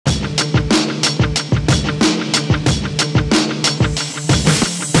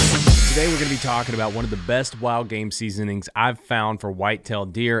Today we're going to be talking about one of the best wild game seasonings I've found for whitetail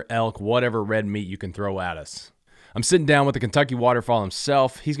deer, elk, whatever red meat you can throw at us. I'm sitting down with the Kentucky waterfall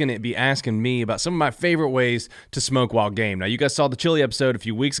himself. He's going to be asking me about some of my favorite ways to smoke wild game. Now, you guys saw the chili episode a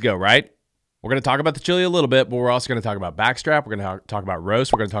few weeks ago, right? We're going to talk about the chili a little bit, but we're also going to talk about backstrap. We're going to talk about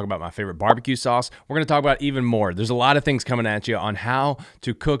roast. We're going to talk about my favorite barbecue sauce. We're going to talk about even more. There's a lot of things coming at you on how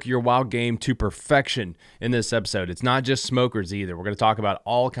to cook your wild game to perfection in this episode. It's not just smokers either. We're going to talk about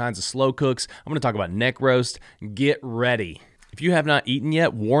all kinds of slow cooks. I'm going to talk about neck roast. Get ready. If you have not eaten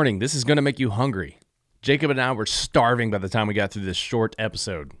yet, warning, this is going to make you hungry. Jacob and I were starving by the time we got through this short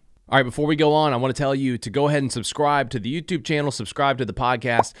episode. All right, before we go on, I want to tell you to go ahead and subscribe to the YouTube channel, subscribe to the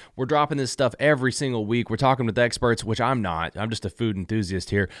podcast. We're dropping this stuff every single week. We're talking with experts, which I'm not. I'm just a food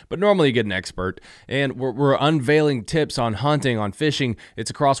enthusiast here, but normally you get an expert. And we're unveiling tips on hunting, on fishing.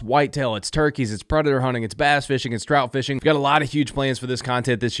 It's across whitetail, it's turkeys, it's predator hunting, it's bass fishing, it's trout fishing. We've got a lot of huge plans for this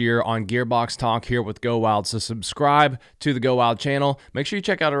content this year on Gearbox Talk here with GoWild. So subscribe to the GoWild channel. Make sure you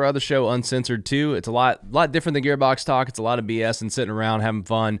check out our other show, Uncensored, too. It's a lot different than Gearbox Talk. It's a lot of BS and sitting around having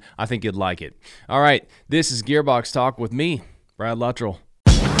fun. I think you'd like it. All right, this is Gearbox Talk with me, Brad Luttrell.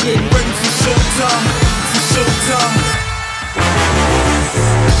 Get ready for showtime, for showtime.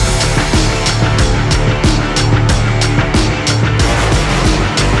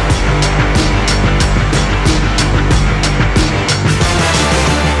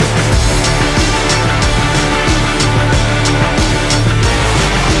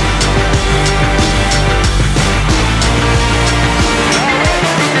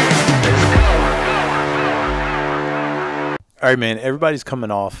 All right, man, everybody's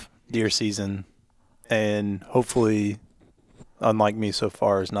coming off deer season, and hopefully, unlike me so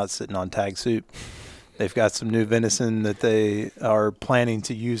far, is not sitting on tag soup. They've got some new venison that they are planning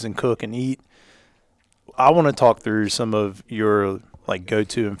to use and cook and eat. I want to talk through some of your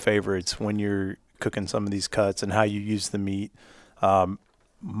go-to and favorites when you're cooking some of these cuts and how you use the meat.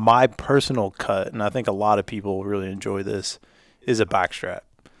 My personal cut, and I think a lot of people really enjoy this, is a backstrap.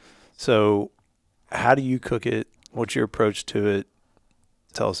 So how do you cook it? What's your approach to it?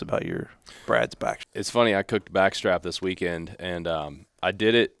 Tell us about Brad's backstrap. It's funny, I cooked backstrap this weekend, and I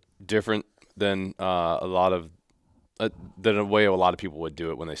did it different than a way a lot of people would do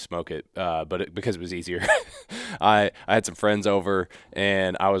it when they smoke it, because it was easier. I had some friends over,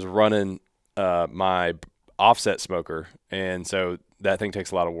 and I was running my offset smoker, and so that thing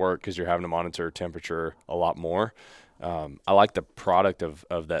takes a lot of work because you're having to monitor temperature a lot more. I like the product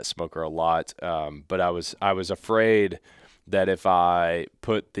of that smoker a lot, but I was afraid that if I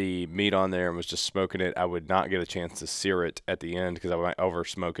put the meat on there and was just smoking it, I would not get a chance to sear it at the end because I might over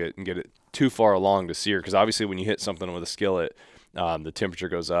smoke it and get it too far along to sear. Because obviously when you hit something with a skillet, the temperature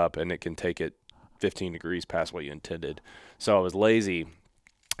goes up and it can take it 15 degrees past what you intended. So I was lazy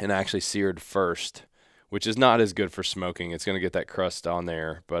and actually seared first, which is not as good for smoking. It's going to get that crust on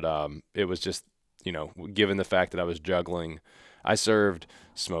there, but it was just, given the fact that I was juggling, I served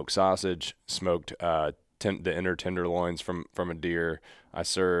smoked sausage, smoked the inner tenderloins from a deer. I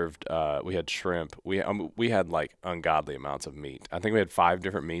served, we had shrimp. We had like ungodly amounts of meat. I think we had 5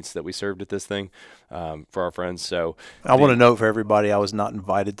 different meats that we served at this thing for our friends. So I want to note for everybody, I was not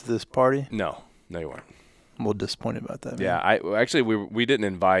invited to this party. No, you weren't. I'm a little disappointed about that, man. Yeah, we didn't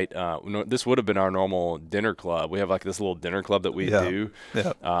invite. This would have been our normal dinner club. We have like this little dinner club that we do.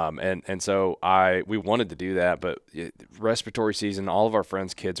 Yeah. And so we wanted to do that, but respiratory season, all of our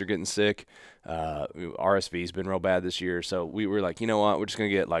friends' kids are getting sick. RSV's been real bad this year, so we were like, you know what, we're just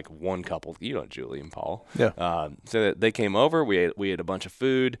gonna get like one couple. Julie and Paul. Yeah. So they came over. We ate a bunch of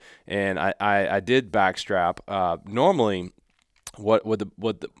food, and I did backstrap. Normally,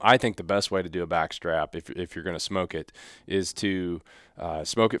 I think the best way to do a backstrap, if you're going to smoke it, is to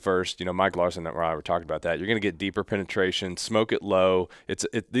smoke it first. Mike Larson and I were talking about that. You're going to get deeper penetration. Smoke it low.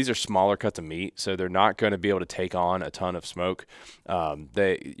 These are smaller cuts of meat, so they're not going to be able to take on a ton of smoke.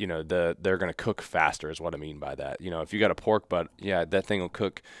 They're going to cook faster, is what I mean by that. If you got a pork butt, that thing will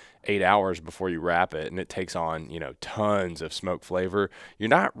cook 8 hours before you wrap it, and it takes on tons of smoke flavor. You're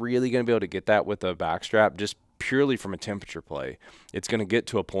not really going to be able to get that with a backstrap, just purely from a temperature play. It's going to get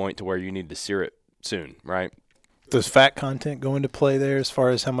to a point to where you need to sear it soon, right? Does fat content go into play there as far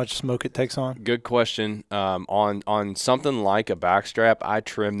as how much smoke it takes on? Good question. On something like a backstrap, I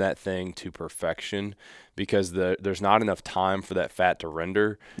trim that thing to perfection because there's not enough time for that fat to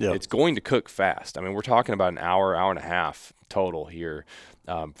render. Yep. It's going to cook fast. I mean, we're talking about an hour and a half total here.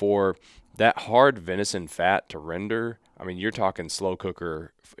 For that hard venison fat to render, I mean, you're talking slow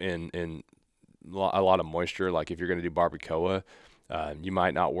cooker in a lot of moisture. Like if you're going to do barbacoa, you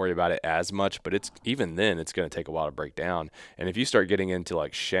might not worry about it as much, but even then it's going to take a while to break down. And if you start getting into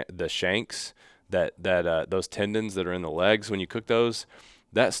like the shanks, those tendons that are in the legs, when you cook those,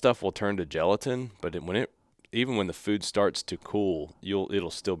 that stuff will turn to gelatin. But even when the food starts to cool,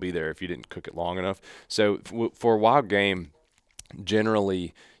 it'll still be there if you didn't cook it long enough. So for wild game,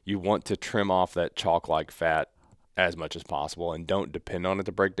 generally you want to trim off that chalk-like fat as much as possible and don't depend on it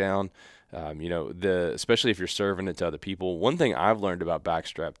to break down. Especially if you're serving it to other people. One thing I've learned about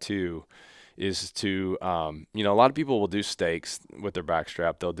backstrap too is to, a lot of people will do steaks with their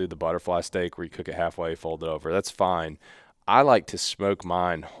backstrap. They'll do the butterfly steak where you cook it halfway, fold it over. That's fine. I like to smoke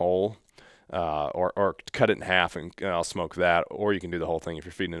mine whole, or cut it in half and I'll smoke that. Or you can do the whole thing if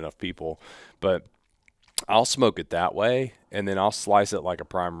you're feeding enough people. But I'll smoke it that way, and then I'll slice it like a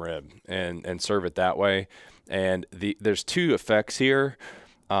prime rib and serve it that way. And there's two effects here.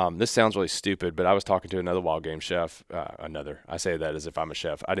 This sounds really stupid, but I was talking to another wild game chef. I say that as if I'm a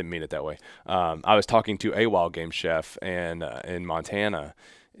chef. I didn't mean it that way. I was talking to a wild game chef in Montana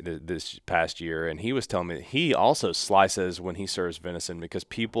this past year, and he was telling me that he also slices when he serves venison because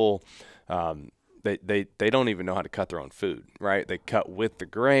people they don't even know how to cut their own food, right? They cut with the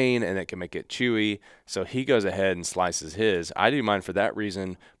grain, and it can make it chewy. So he goes ahead and slices his. I do mine for that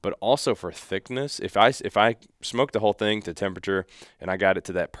reason, but also for thickness. If I smoke the whole thing to temperature and I got it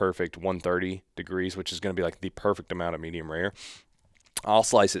to that perfect 130 degrees, which is going to be like the perfect amount of medium rare, I'll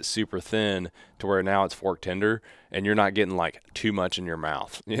slice it super thin to where now it's fork tender and you're not getting like too much in your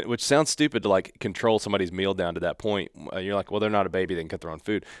mouth, which sounds stupid to like control somebody's meal down to that point. You're like, well, they're not a baby. They can cut their own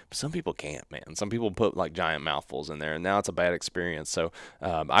food. But some people can't, man. Some people put like giant mouthfuls in there and now it's a bad experience. So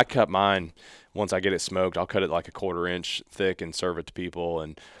I cut mine once I get it smoked. I'll cut it like a 1/4 inch thick and serve it to people.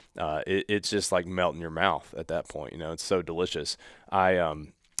 And it's just like melt in your mouth at that point. It's so delicious.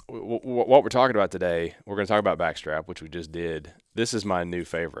 What we're talking about today, we're going to talk about backstrap, which we just did. This is my new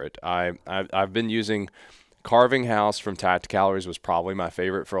favorite. I've been using Carving House from Tacticalories was probably my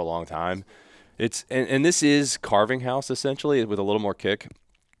favorite for a long time. And this is Carving House essentially with a little more kick.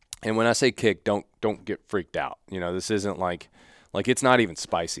 And when I say kick, don't get freaked out. This isn't like it's not even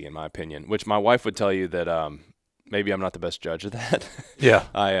spicy in my opinion, which my wife would tell you that maybe I'm not the best judge of that. Yeah.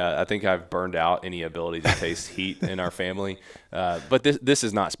 I think I've burned out any ability to taste heat in our family. But this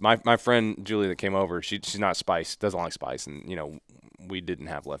is not my friend Julie that came over. She's not spice, doesn't like spice, and we didn't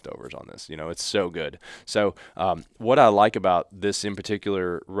have leftovers on this. It's so good. So what I like about this in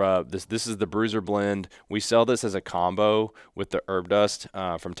particular rub, this is the Bruiser blend. We sell this as a combo with the herb dust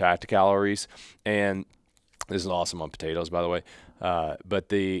from Tacticalories, and this is awesome on potatoes, by the way. But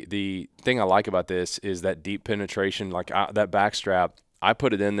the thing I like about this is that deep penetration, like that backstrap. I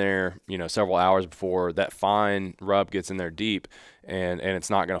put it in there, several hours before that fine rub gets in there deep, and it's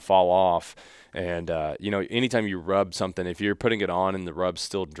not going to fall off. And anytime you rub something, if you're putting it on and the rub's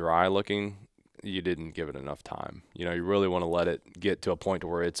still dry looking, you didn't give it enough time. You really want to let it get to a point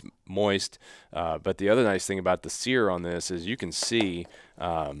where it's moist. But the other nice thing about the sear on this is you can see.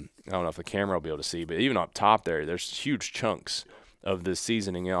 I don't know if the camera will be able to see, but even up top there's huge chunks of the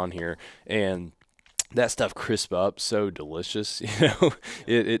seasoning on here, and that stuff crisp up so delicious.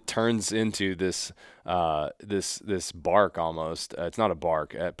 It turns into this bark almost. It's not a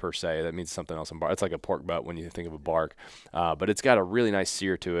bark per se. That means something else in bark. It's like a pork butt when you think of a bark, but it's got a really nice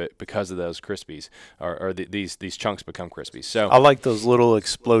sear to it because of those crispies, or these chunks become crispy. So I like those little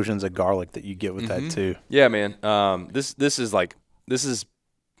explosions of garlic that you get with that too. Yeah, man. This is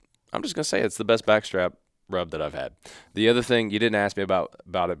I'm just gonna say it's the best backstrap rub that I've had. The other thing, you didn't ask me about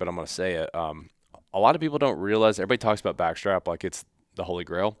it, but I'm going to say it. A lot of people don't realize, everybody talks about backstrap like it's the holy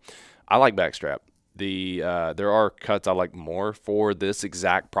grail. I like backstrap. There are cuts I like more for this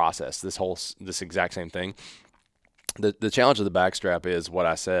exact process, this exact same thing. The challenge of the backstrap is what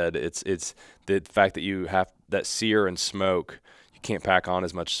I said. It's the fact that you have that sear and smoke. You can't pack on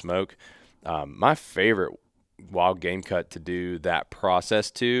as much smoke. My favorite wild game cut to do that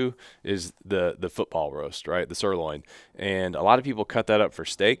process to is the football roast, right? The sirloin. And a lot of people cut that up for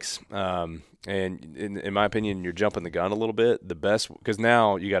steaks. And in my opinion, you're jumping the gun a little bit. The best, because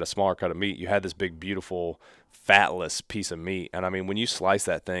now you got a smaller cut of meat. You had this big, beautiful, fatless piece of meat. And I mean, when you slice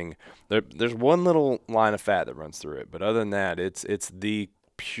that thing, there's one little line of fat that runs through it. But other than that, it's the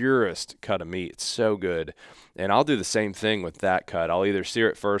purest cut of meat. It's so good. And I'll do the same thing with that cut. I'll either sear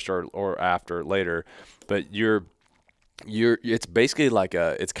it first or after later. But it's basically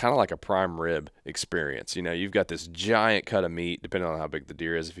it's kind of like a prime rib experience. You've got this giant cut of meat, depending on how big the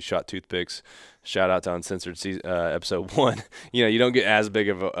deer is. If you shot toothpicks, shout out to Uncensored episode 1. You don't get as big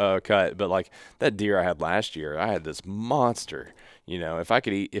of a cut, but like that deer I had last year, I had this monster. If I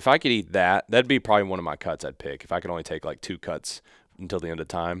could eat that, that'd be probably one of my cuts I'd pick. If I could only take like 2 cuts until the end of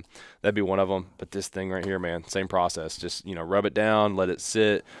time. That'd be one of them. But this thing right here, man, same process. Just, rub it down, let it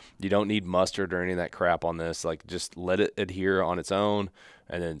sit. You don't need mustard or any of that crap on this. Like, just let it adhere on its own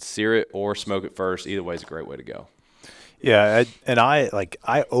and then sear it or smoke it first. Either way is a great way to go. Yeah,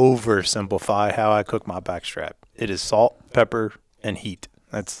 I oversimplify how I cook my backstrap. It is salt, pepper, and heat.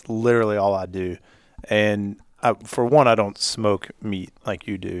 That's literally all I do. And for one, I don't smoke meat like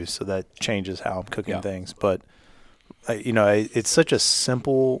you do, so that changes how I'm cooking things. But it's such a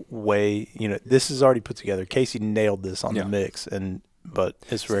simple way. This is already put together. Casey nailed this on the mix, but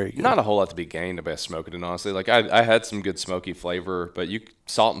it's very good. Not a whole lot to be gained by smoking it, honestly. Like I had some good smoky flavor, but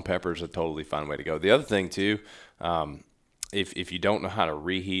salt and pepper is a totally fine way to go. The other thing too, if you don't know how to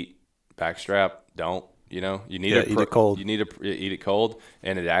reheat backstrap, don't. You need eat it cold. You need to eat it cold,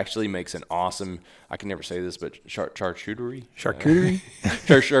 and it actually makes an awesome. I can never say this, but charcuterie. Charcuterie.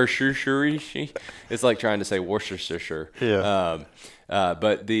 It's like trying to say Worcestershire. Yeah.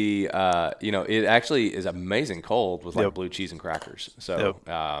 But it actually is amazing cold with like blue cheese and crackers. So,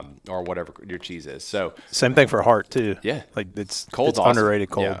 or whatever your cheese is. So same thing for heart too. Yeah. Like it's awesome. underrated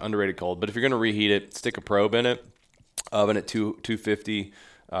cold. Yeah, underrated cold. But if you're gonna reheat it, stick a probe in it, oven at 250.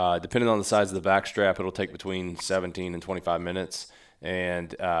 Depending on the size of the backstrap, it'll take between 17 and 25 minutes,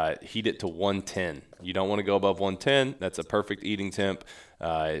 and heat it to 110. You don't want to go above 110. That's a perfect eating temp.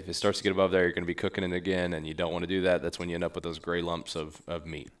 If it starts to get above there, you're going to be cooking it again, and you don't want to do that. That's when you end up with those gray lumps of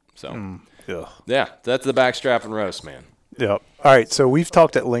meat. So, that's the backstrap and roast, man. Yeah. All right, so we've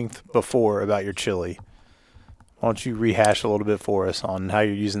talked at length before about your chili. Why don't you rehash a little bit for us on how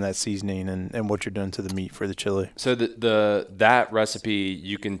you're using that seasoning and what you're doing to the meat for the chili? So that recipe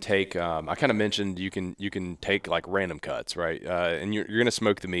you can take. I kind of mentioned you can take like random cuts, right? And you're gonna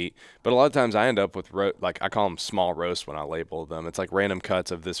smoke the meat, but a lot of times I end up with I call them small roasts when I label them. It's like random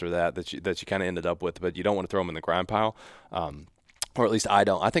cuts of this or that you kind of ended up with, but you don't want to throw them in the grind pile. Or at least I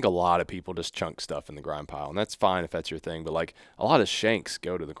don't. I think a lot of people just chunk stuff in the grind pile, and that's fine if that's your thing. But like a lot of shanks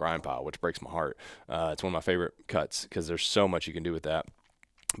go to the grind pile, which breaks my heart. It's one of my favorite cuts because there's so much you can do with that.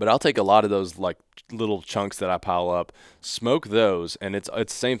 But I'll take a lot of those like little chunks that I pile up, smoke those, and it's the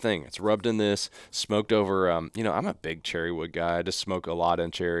same thing. It's rubbed in this, smoked over. I'm a big cherry wood guy. I just smoke a lot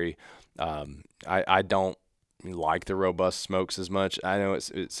in cherry. I don't like the robust smokes as much. I know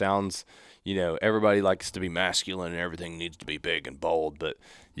it sounds. Everybody likes to be masculine and everything needs to be big and bold, but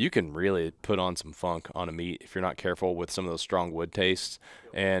you can really put on some funk on a meat if you're not careful with some of those strong wood tastes.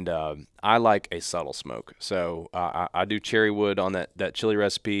 And I like a subtle smoke. So I do cherry wood on that chili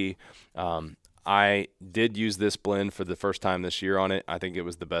recipe. I did use this blend for the first time this year on it. I think it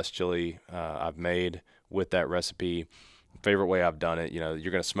was the best chili I've made with that recipe. Favorite way I've done it, you're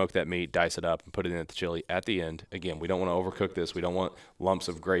going to smoke that meat, dice it up, and put it in the chili at the end. Again, we don't want to overcook this. We don't want lumps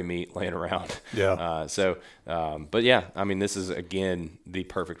of gray meat laying around. Yeah. But yeah, I mean, this is, again, the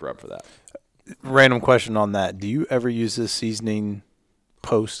perfect rub for that. Random question on that. Do you ever use this seasoning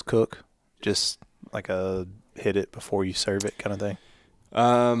post-cook? Just like a hit it before you serve it kind of thing?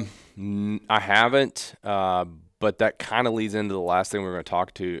 I haven't, but that kind of leads into the last thing we're going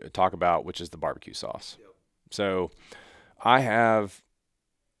to talk about, which is the barbecue sauce. Yep. So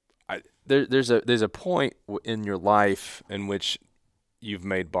there's a point in your life in which you've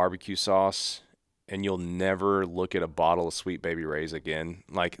made barbecue sauce and you'll never look at a bottle of Sweet Baby Ray's again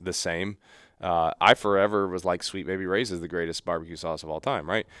like the same. I forever was like Sweet Baby Ray's is the greatest barbecue sauce of all time,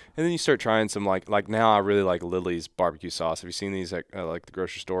 right? And then you start trying some like now I really like Lily's barbecue sauce. Have you seen these at like the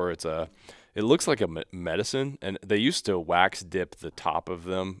grocery store? It looks like a medicine, and they used to wax dip the top of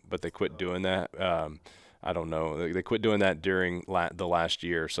them, but they quit doing that. I don't know. They quit doing that during the last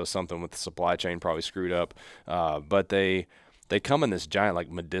year, so something with the supply chain probably screwed up. But they come in this giant, like,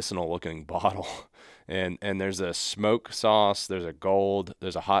 medicinal-looking bottle. And there's a smoke sauce, there's a gold,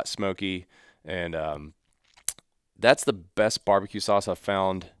 there's a hot smoky, and that's the best barbecue sauce I've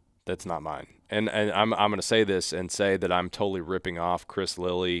found that's not mine. And I'm going to say this and say that I'm totally ripping off Chris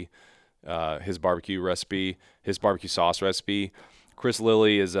Lilly, his barbecue sauce recipe. Chris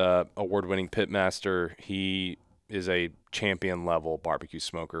Lilly is a award-winning pitmaster. He is a champion-level barbecue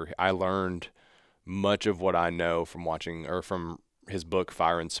smoker. I learned much of what I know from his book,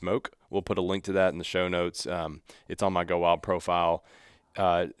 Fire and Smoke. We'll put a link to that in the show notes. It's on my GoWild profile.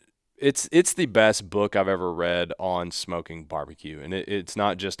 It's the best book I've ever read on smoking barbecue, and it's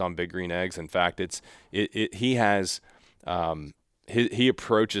not just on Big Green Eggs. In fact, he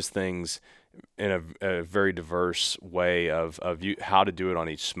approaches things in a very diverse way of how to do it on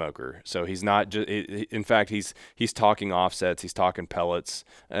each smoker. So he's not just, in fact, he's talking offsets, he's talking pellets.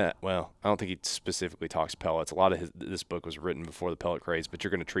 Well, I don't think he specifically talks pellets. A lot of this book was written before the pellet craze, but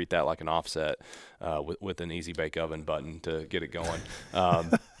you're going to treat that like an offset with an easy bake oven button to get it going.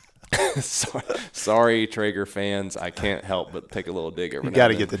 Sorry, Traeger fans. I can't help but take a little dig every now and then. You got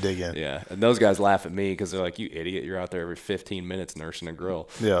to get the dig in. Yeah, and those guys laugh at me because they're like, "You idiot! You're out there every 15 minutes nursing a grill."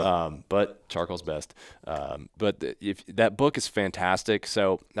 Yeah. But charcoal's best. But if that book is fantastic,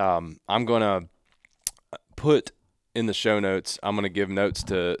 so I'm gonna put in the show notes. I'm gonna give notes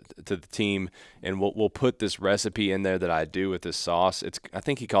to the team, and we'll put this recipe in there that I do with this sauce. I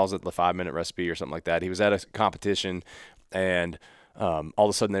think he calls it the 5-minute recipe or something like that. He was at a competition, and all of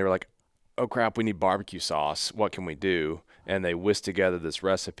a sudden they were like, oh crap, we need barbecue sauce. What can we do? And they whisked together this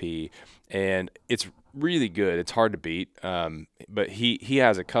recipe, and it's really good. It's hard to beat. But he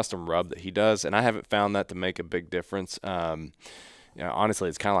has a custom rub that he does, and I haven't found that to make a big difference. Honestly,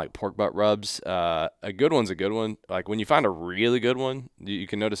 it's kind of like pork butt rubs. A good one's a good one. Like when you find a really good one, you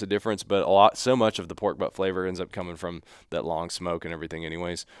can notice a difference, but so much of the pork butt flavor ends up coming from that long smoke and everything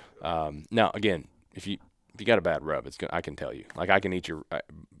anyways. Now again, if you got a bad rub, I can tell you. Like I can eat your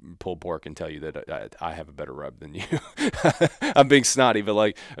pulled pork and tell you that I have a better rub than you. I'm being snotty,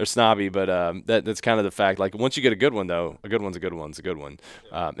 or snobby, but that's kind of the fact. Like once you get a good one, though, a good one's a good one's a good one,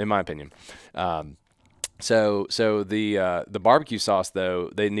 in my opinion. So the barbecue sauce,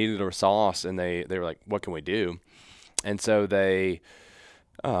 though, they needed a sauce, and they were like, what can we do? And so they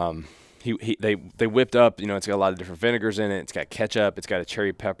whipped up, it's got a lot of different vinegars in it. It's got ketchup. It's got a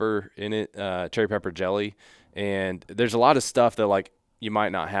cherry pepper in it, cherry pepper jelly. And there's a lot of stuff that like you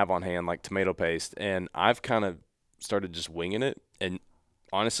might not have on hand, like tomato paste. And I've kind of started just winging it. And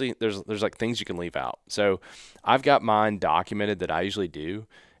honestly, there's like things you can leave out. So I've got mine documented that I usually do.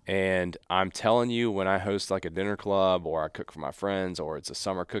 And I'm telling you, when I host like a dinner club or I cook for my friends or it's a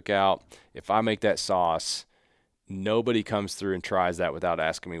summer cookout, if I make that sauce, nobody comes through and tries that without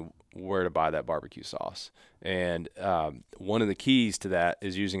asking me where to buy that barbecue sauce. And one of the keys to that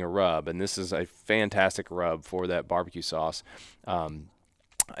is using a rub, and this is a fantastic rub for that barbecue sauce. I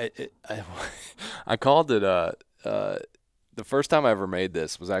called it the first time I ever made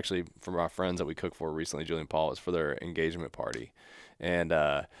this was actually for my friends that we cooked for recently, Julie and Paul. It was for their engagement party, and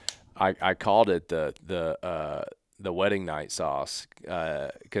I called it the wedding night sauce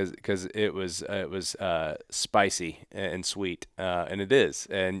because it was spicy and sweet, and it is.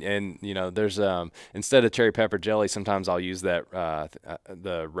 And there's instead of cherry pepper jelly, sometimes I'll use that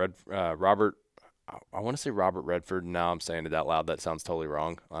the red Robert. I want to say Robert Redford. Now I'm saying it out loud. That sounds totally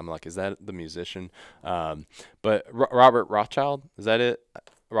wrong. I'm like, is that the musician? But Robert Rothschild, is that it?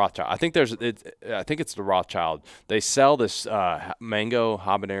 Rothschild. I think it's the Rothschild. They sell this mango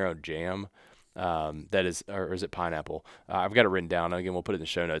habanero jam. That is, or is it pineapple? I've got it written down. Again, we'll put it in the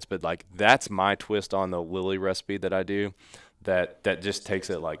show notes. But like, that's my twist on the Lily recipe that I do. That just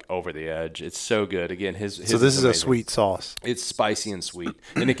takes it like over the edge. It's so good. Again, his so this is a sweet sauce. It's spicy and sweet,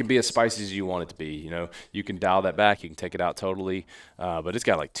 and it can be as spicy as you want it to be. You can dial that back. You can take it out totally, but it's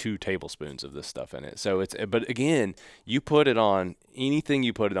got like 2 tablespoons of this stuff in it. So but again, you put it on anything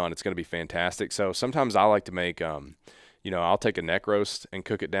you put it on, it's going to be fantastic. So sometimes I like to make I'll take a neck roast and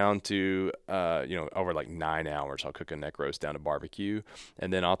cook it down to, over like 9 hours. I'll cook a neck roast down to barbecue,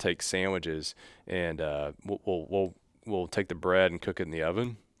 and then I'll take sandwiches and we'll take the bread and cook it in the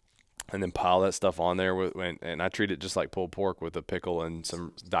oven, and then pile that stuff on there and I treat it just like pulled pork with a pickle and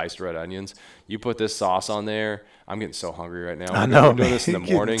some diced red onions. You put this sauce on there. I'm getting so hungry right now. I know, I'm doing this in the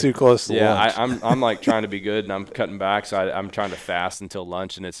morning. Too close to lunch. I'm like trying to be good, and I'm cutting back, so I'm trying to fast until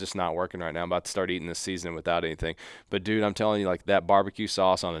lunch, and it's just not working right now. I'm about to start eating this season without anything. But dude, I'm telling you, like that barbecue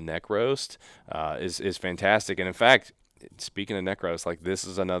sauce on a neck roast is fantastic. And in fact, speaking of neck roast, like this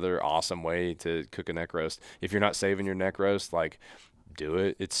is another awesome way to cook a neck roast. If you're not saving your neck roast, like do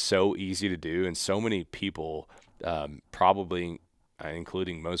it. It's so easy to do, and so many people, probably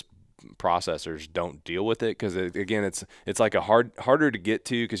including most processors, don't deal with it because again, it's like harder to get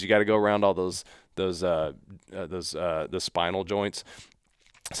to because you got to go around all those the spinal joints.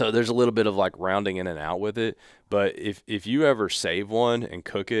 So there's a little bit of like rounding in and out with it. But if you ever save one and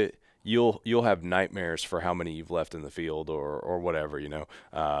cook it, you'll have nightmares for how many you've left in the field or whatever,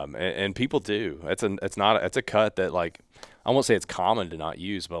 and people do. It's a cut that, like, I won't say it's common to not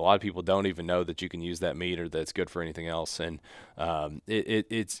use, but a lot of people don't even know that you can use that meat or that it's good for anything else. And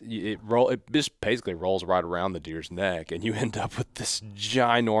it just basically rolls right around the deer's neck, and you end up with this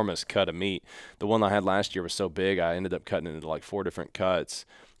ginormous cut of meat. The one I had last year was so big, I ended up cutting it into like 4 different cuts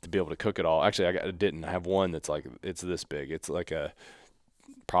to be able to cook it all. Actually, I didn't. I have one that's like, it's this big. It's like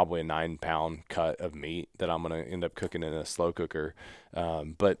probably a 9-pound cut of meat that I'm going to end up cooking in a slow cooker.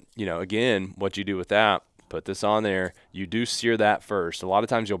 But, again, what you do with that, put this on there. You do sear that first. A lot of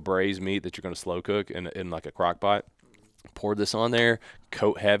times you'll braise meat that you're going to slow cook in like a crock pot. Pour this on there,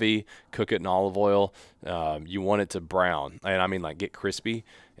 coat heavy, cook it in olive oil. You want it to brown, and I mean like get crispy.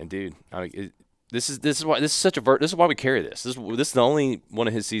 And dude, this is why we carry this. This is the only one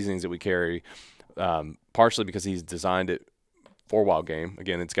of his seasonings that we carry, partially because he's designed it for wild game.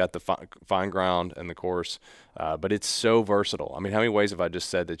 Again, it's got the fine ground and the coarse, but it's so versatile. I mean, how many ways have I just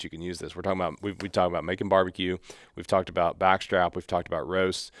said that you can use this? We're talking about we talk about making barbecue. We've talked about backstrap. We've talked about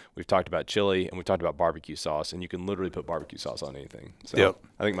roast. We've talked about chili, and we've talked about barbecue sauce. And you can literally put barbecue sauce on anything. So yep.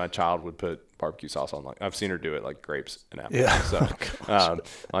 I think my child would put barbecue sauce on. Like I've seen her do it, like grapes and apples. Yeah. So,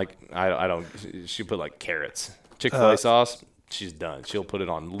 like I don't. She put like carrots, Chick-fil-A sauce. She's done. She'll put it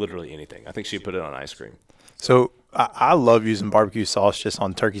on literally anything. I think she'd put it on ice cream. So I love using barbecue sauce just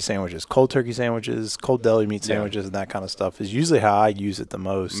on turkey sandwiches, cold turkey sandwiches, cold deli meat sandwiches, and that kind of stuff is usually how I use it the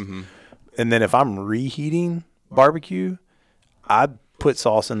most. Mm-hmm. And then if I'm reheating barbecue, I put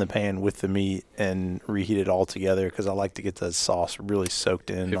sauce in the pan with the meat and reheat it all together because I like to get the sauce really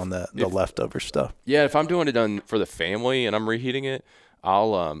soaked in on the leftover stuff. Yeah, if I'm doing it for the family and I'm reheating it,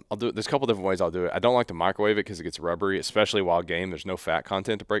 I'll do it. There's a couple different ways I'll do it. I don't like to microwave it because it gets rubbery, especially wild game. There's no fat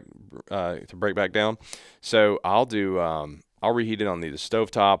content to break back down. So I'll reheat it on either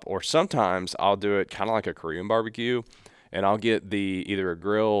stovetop, or sometimes I'll do it kind of like a Korean barbecue, and I'll get either a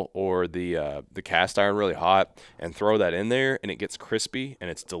grill or the cast iron really hot and throw that in there, and it gets crispy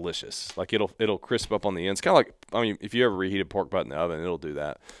and it's delicious. Like it'll crisp up on the ends. Kind of like, I mean, if you ever reheated pork butt in the oven, it'll do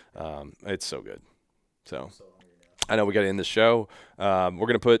that. It's so good. So. I know we got to end the show. We're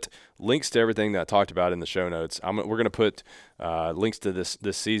going to put links to everything that I talked about in the show notes. We're going to put links to this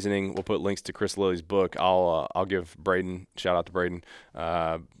seasoning. We'll put links to Chris Lilly's book. I'll give Braden, shout out to Braden,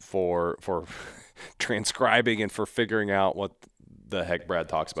 for transcribing and for figuring out what the heck Brad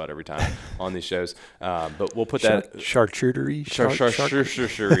talks about every time on these shows. But we'll put that charcuterie.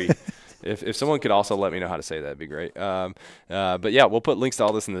 Charcuterie. If someone could also let me know how to say that, it'd be great. But yeah, we'll put links to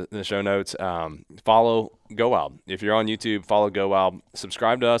all this in the show notes. Follow GoWild. If you're on YouTube, follow GoWild.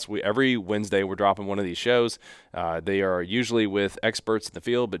 Subscribe to us. Every Wednesday we're dropping one of these shows. They are usually with experts in the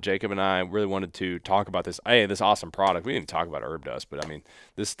field, but Jacob and I really wanted to talk about this awesome product. We didn't even talk about herb dust, but I mean,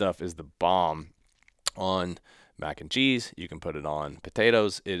 this stuff is the bomb on mac and cheese. You can put it on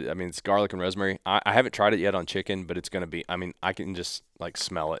potatoes. It's garlic and rosemary. I haven't tried it yet on chicken, but it's going to be, I can just like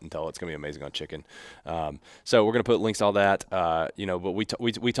smell it and tell it's going to be amazing on chicken. So we're going to put links to all that, but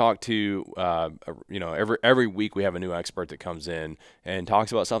we talk to, every week we have a new expert that comes in and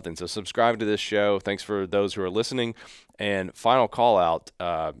talks about something. So subscribe to this show. Thanks for those who are listening. And final call out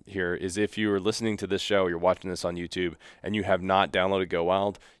here is if you are listening to this show, you're watching this on YouTube, and you have not downloaded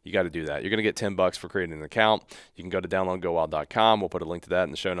GoWild, you got to do that. You're going to get $10 for creating an account. You can go to downloadgowild.com. We'll put a link to that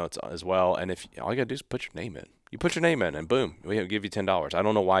in the show notes as well. And if all you got to do is put your name in. You put your name in, and boom, we'll give you $10. I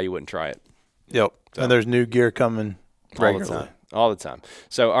don't know why you wouldn't try it. Yep. So, and there's new gear coming regularly. All the time.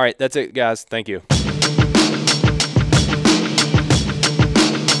 So, all right, that's it, guys. Thank you.